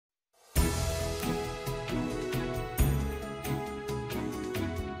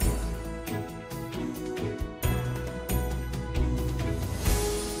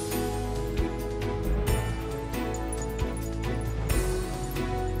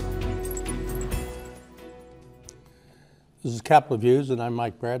This is Capital Views, and I'm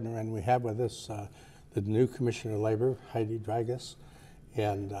Mike Bradner, and we have with us the new Commissioner of Labor, Heidi Drygas.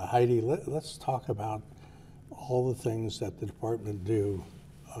 And Heidi, let's talk about all the things that the department do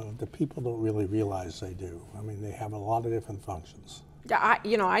that people don't really realize they do. I mean, they have a lot of different functions. Yeah,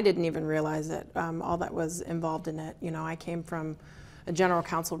 I didn't even realize it, all that was involved in it. I came from a general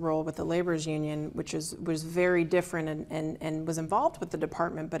counsel role with the laborers union, which was very different and was involved with the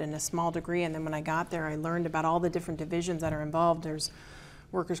department, but in a small degree. And then when I got there, I learned about all the different divisions that are involved. There's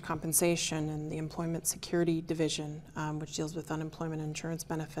workers' compensation and the employment security division, which deals with unemployment insurance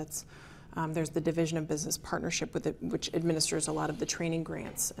benefits. There's the division of business partnership, which administers a lot of the training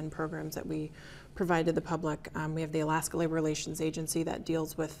grants and programs that we provide to the public. We have the Alaska Labor Relations Agency that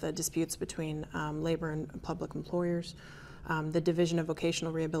deals with the disputes between labor and public employers. The Division of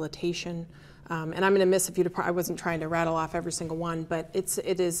Vocational Rehabilitation, and I'm going to miss a few. I wasn't trying to rattle off every single one, but it's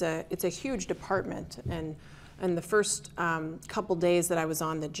a huge department. And the first couple days that I was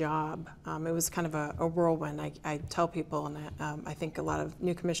on the job, it was kind of a whirlwind. I tell people, and I think a lot of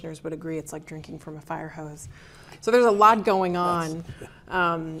new commissioners would agree, it's like drinking from a fire hose. So there's a lot going on,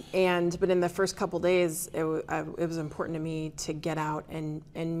 but in the first couple days, it was important to me to get out and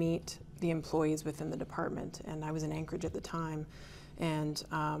meet the employees within the department. And I was in Anchorage at the time, and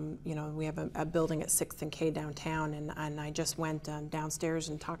we have a building at 6th and K downtown, and I just went downstairs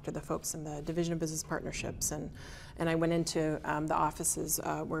and talked to the folks in the Division of Business Partnerships, and I went into the offices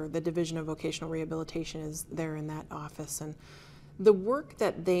where the Division of Vocational Rehabilitation is there in that office. And the work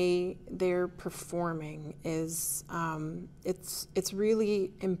that they're performing is it's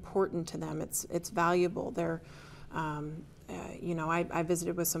really important to them. It's valuable. They're I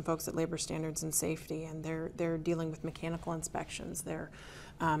visited with some folks at Labor Standards and Safety, and they're dealing with mechanical inspections. They're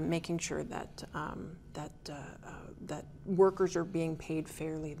making sure that workers are being paid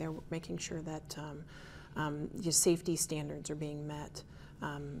fairly. They're making sure that your safety standards are being met,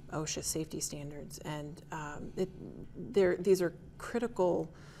 OSHA safety standards, and these are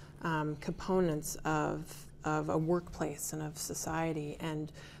critical components of a workplace and of society,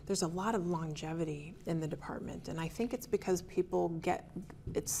 and there's a lot of longevity in the department, and I think it's because people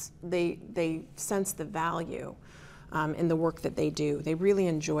they sense the value in the work that they do. They really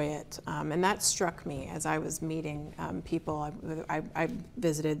enjoy it, and that struck me as I was meeting people. I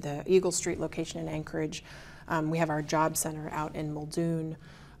visited the Eagle Street location in Anchorage. We have our job center out in Muldoon.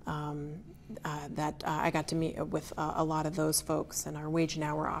 That I got to meet with a lot of those folks, and our wage and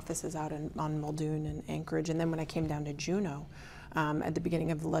hour office is out on Muldoon and Anchorage. And then when I came down to Juneau at the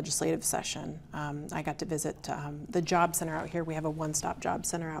beginning of the legislative session, I got to visit the job center out here. We have a one-stop job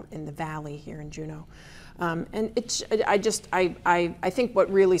center out in the valley here in Juneau. And I think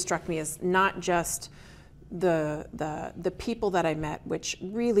what really struck me is not just the people that I met, which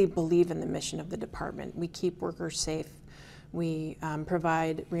really believe in the mission of the department. We keep workers safe. We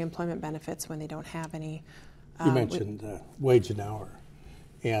provide reemployment benefits when they don't have any. You mentioned wage and hour,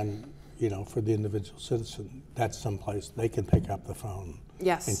 and for the individual citizen, that's someplace they can pick up the phone,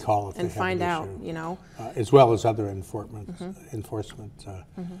 yes, and call if and they find have out, an issue, as well as other enforcement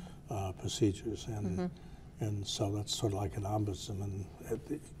procedures, and so that's sort of like an ombudsman, and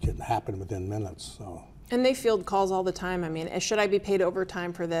it can happen within minutes. So. And they field calls all the time. I mean, should I be paid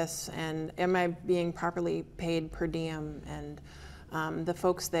overtime for this? And am I being properly paid per diem? And the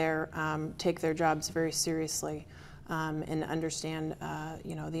folks there take their jobs very seriously and understand,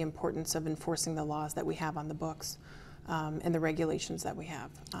 the importance of enforcing the laws that we have on the books and the regulations that we have.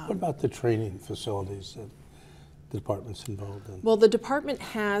 What about the training facilities that the department's involved in? Well, the department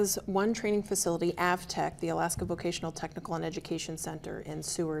has one training facility, AVTech, the Alaska Vocational Technical and Education Center in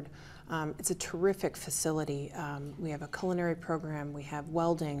Seward. It's a terrific facility. We have a culinary program, we have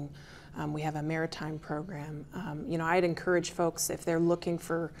welding, we have a maritime program. I'd encourage folks, if they're looking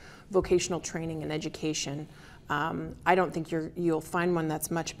for vocational training and education, I don't think you'll find one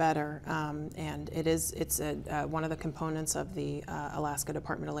that's much better, and it's one of the components of the Alaska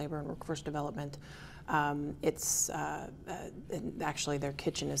Department of Labor and Workforce Development. Actually their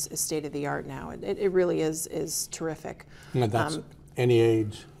kitchen is state of the art now. It really is terrific. And that's any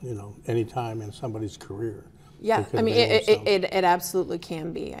age, any time in somebody's career. Yeah, I mean, it absolutely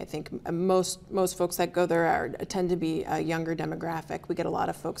can be. I think most folks that go there tend to be a younger demographic. We get a lot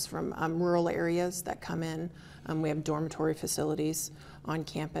of folks from rural areas that come in. We have dormitory facilities on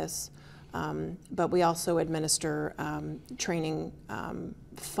campus. But we also administer training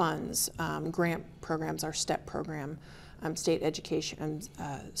funds, grant programs, our STEP program, state education,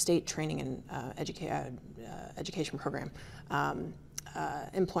 state training and education program.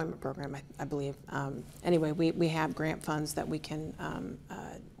 employment program, I believe. Anyway, we have grant funds that we can,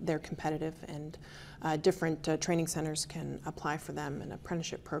 they're competitive, and different training centers can apply for them, and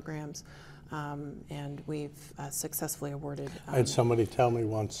apprenticeship programs, and we've successfully awarded. I had somebody tell me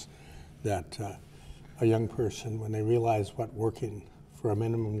once that a young person, when they realize what working for a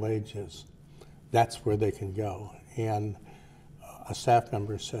minimum wage is, that's where they can go. And a staff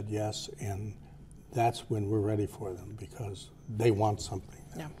member said yes, and that's when we're ready for them, because they want something.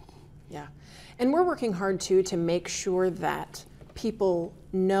 Yeah, yeah. And we're working hard too to make sure that people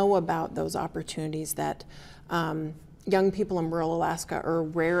know about those opportunities, that young people in rural Alaska are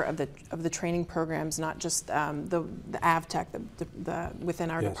aware of the training programs, not just the AvTech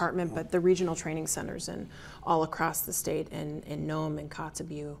within our Yes. department, but the regional training centers and all across the state, in Nome and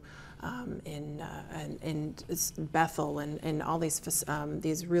Kotzebue, in Bethel, and all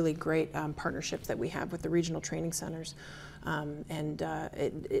these really great partnerships that we have with the regional training centers.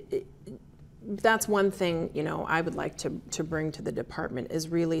 That's one thing, you know, I would like to bring to the department, is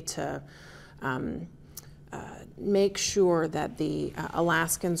really to make sure that the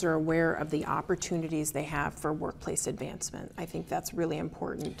Alaskans are aware of the opportunities they have for workplace advancement. I think that's really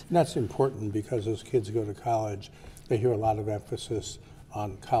important. And that's important because as kids go to college, they hear a lot of emphasis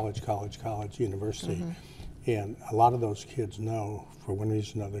on college, university. Mm-hmm. And a lot of those kids know, for one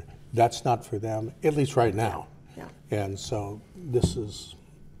reason or another, that's not for them, at least right now. Yeah. And so this is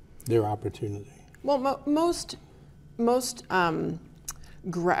their opportunity. Well, most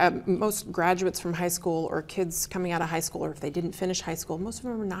graduates from high school, or kids coming out of high school, or if they didn't finish high school, most of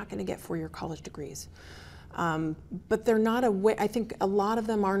them are not going to get four-year college degrees. But they're not aware. I think a lot of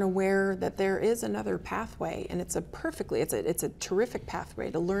them aren't aware that there is another pathway, and it's a terrific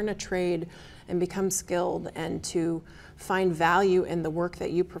pathway to learn a trade and become skilled, and to find value in the work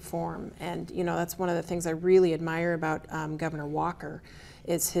that you perform. And you know, that's one of the things I really admire about Governor Walker,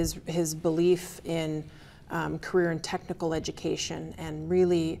 is his belief in career and technical education, and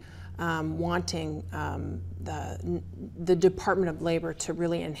really wanting the Department of Labor to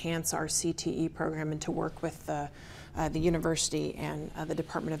really enhance our CTE program, and to work with the university and the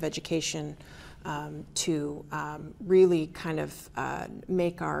Department of Education to really kind of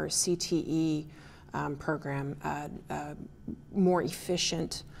make our CTE program more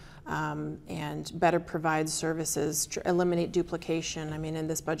efficient, and better provide services, eliminate duplication. I mean, in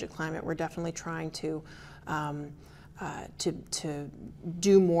this budget climate, we're definitely trying to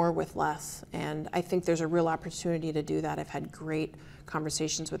do more with less, and I think there's a real opportunity to do that. I've had great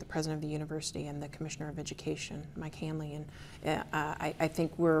conversations with the president of the university and the commissioner of education, Mike Hanley, and I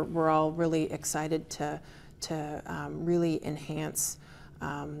think we're all really excited to really enhance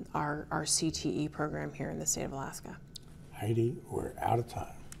our CTE program here in the state of Alaska. Heidi, we're out of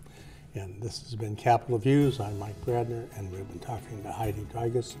time. And this has been Capital Views. I'm Mike Bradner, and we've been talking to Heidi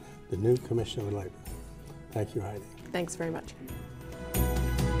Drygas, the new Commissioner of Labor. Thank you, Heidi. Thanks very much.